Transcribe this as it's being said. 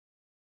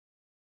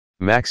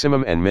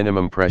Maximum and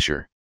minimum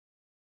pressure.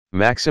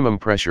 Maximum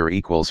pressure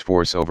equals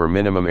force over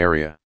minimum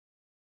area.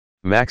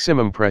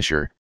 Maximum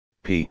pressure,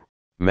 P,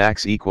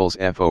 max equals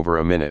F over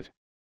a minute.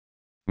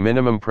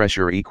 Minimum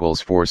pressure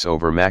equals force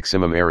over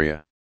maximum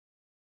area.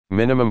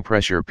 Minimum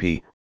pressure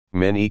P,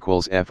 min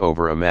equals F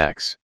over a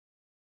max.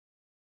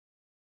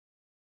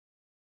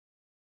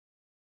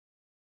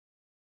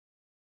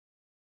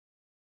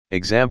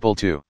 Example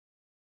 2.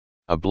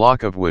 A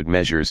block of wood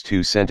measures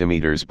 2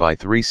 cm by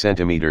 3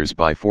 cm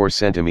by 4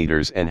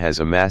 cm and has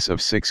a mass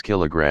of 6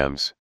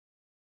 kg.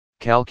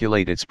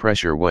 Calculate its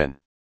pressure when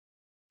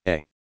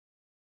A.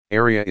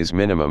 Area is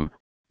minimum,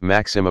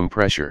 maximum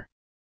pressure.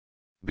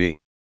 B.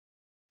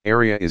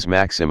 Area is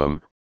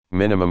maximum,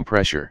 minimum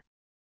pressure.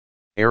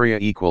 Area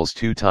equals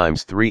 2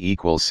 times 3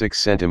 equals 6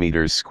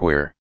 centimeters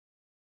square.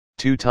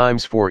 2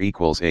 times 4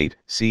 equals 8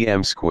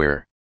 cm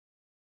square.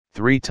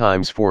 3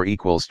 times 4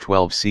 equals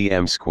 12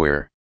 cm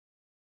square.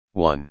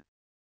 1.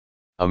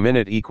 A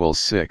minute equals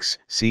 6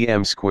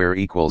 cm square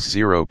equals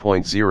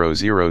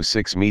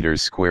 0.006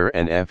 meters square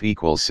and F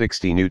equals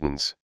 60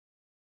 newtons.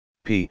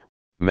 P,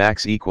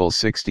 max equals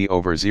 60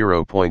 over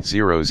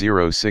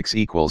 0.006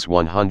 equals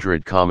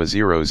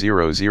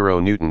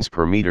 100,000 newtons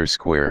per meter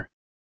square.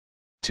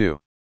 2.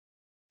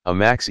 A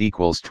max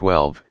equals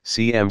 12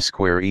 cm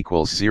square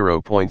equals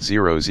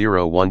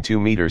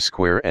 0.0012 meters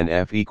square and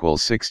F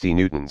equals 60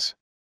 newtons.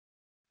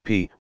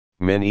 P,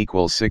 min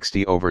equals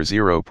 60 over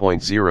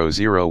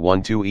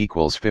 0.0012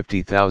 equals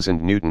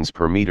 50,000 newtons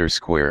per meter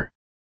square.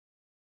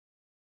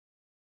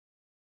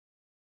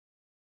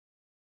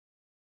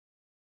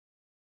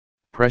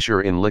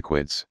 Pressure in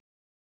liquids.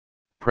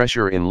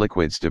 Pressure in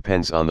liquids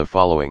depends on the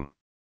following: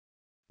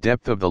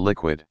 depth of the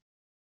liquid,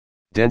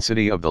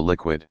 density of the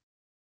liquid.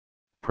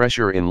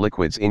 Pressure in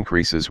liquids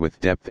increases with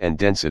depth and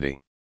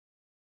density.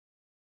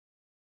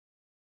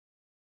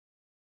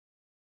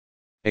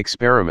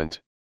 Experiment.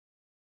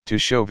 To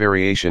show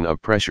variation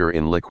of pressure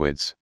in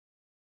liquids.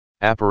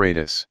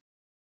 Apparatus.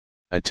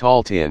 A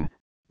tall tin,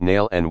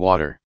 nail and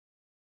water.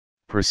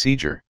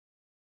 Procedure.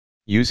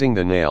 Using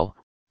the nail,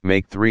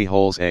 make 3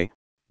 holes A,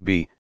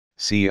 B,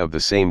 C of the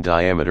same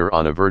diameter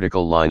on a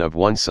vertical line of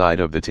one side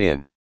of the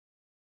tin.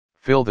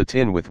 Fill the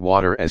tin with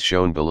water as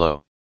shown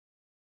below.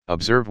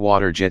 Observe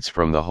water jets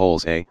from the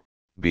holes A,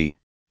 B,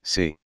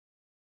 C.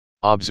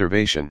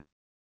 Observation.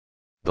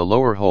 The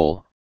lower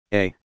hole,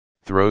 A,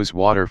 throws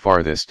water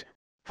farthest,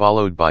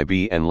 followed by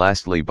B and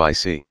lastly by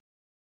C.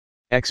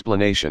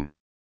 Explanation.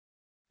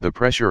 The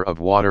pressure of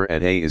water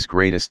at A is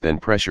greatest than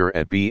pressure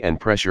at B and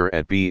pressure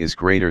at B is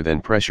greater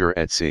than pressure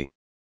at C.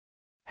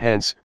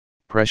 Hence,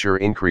 pressure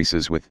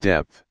increases with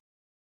depth.